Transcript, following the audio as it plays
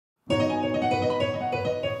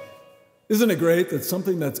Isn't it great that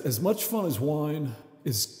something that's as much fun as wine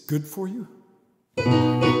is good for you?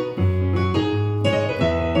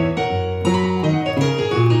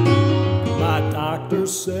 My doctor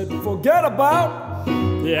said, forget about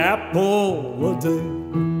the apple a day.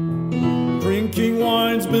 Drinking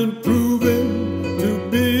wine's been proven to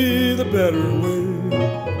be the better way.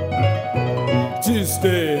 To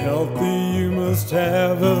stay healthy, you must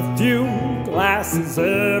have a few glasses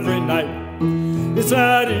every night. It's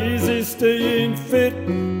not easy staying fit,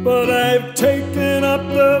 but I've taken up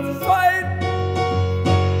the fight.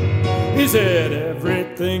 He said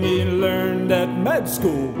everything he learned at med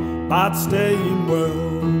school about staying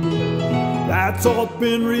well, that's all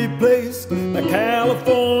been replaced by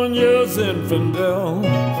California Zinfandel.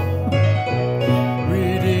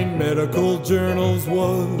 Reading medical journals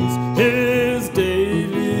was his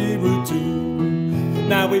daily routine.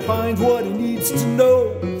 Now he finds what he needs to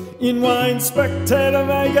know in Wine Spectator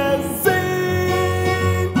Magazine.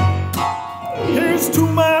 Here's to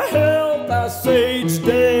my health, I say each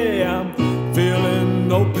day I'm feeling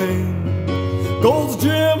no pain. Gold's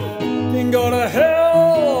Gym can go to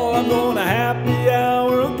hell, I'm gonna happy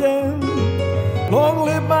hour again. Long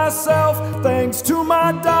live myself, thanks to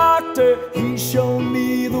my doctor, he's shown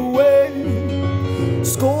me the way.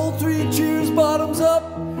 Skull, 3 cheers, bottoms up,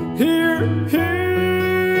 here, here.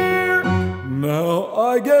 Now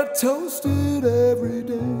I get toasted every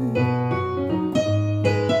day.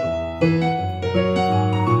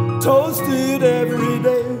 Toasted every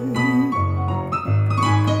day.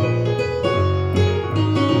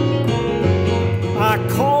 I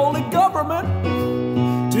called the government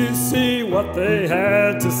to see what they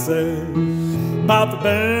had to say about the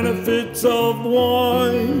benefits of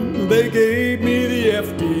wine. They gave me the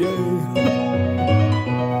FDA.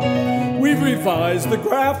 We've revised the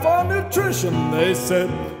graph on nutrition. They said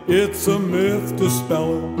it's a myth to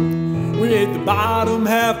spell it. We ate the bottom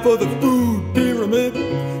half of the food pyramid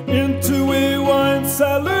into a wine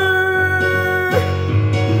cellar.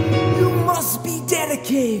 You must be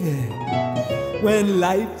dedicated when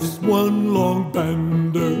life's one long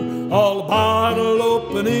bender. All the bottle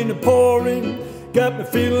opening and pouring got me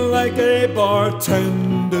feeling like a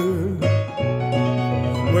bartender.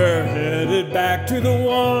 We're headed back to the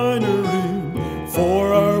winery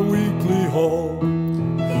for our weekly haul.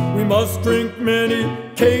 We must drink many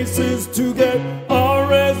cases to get our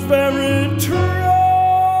resveratrol.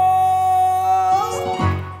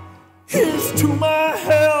 Here's to my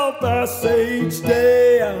health, I say each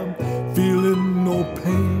day I'm feeling no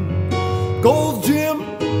pain. Gold's Gym,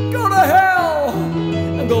 go to hell,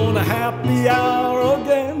 I'm gonna happy hour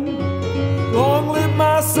again. Long live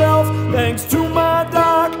myself, thanks to my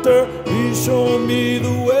doctor, he's showing me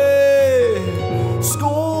the way.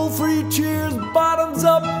 Skull, 3 cheers, bottoms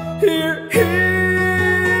up, here,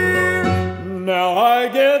 here. Now I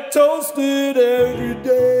get toasted every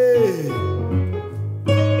day.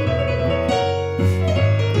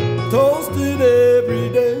 Toasted every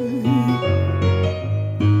day.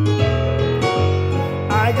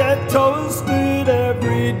 I get toasted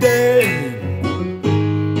every day.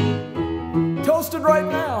 Toasted right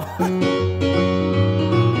now.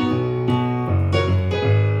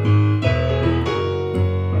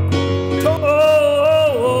 Toasted.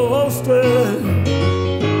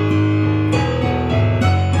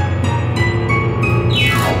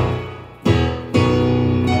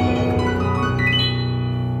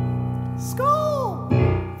 Skull.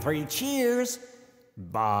 3 cheers.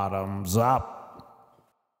 Bottoms up.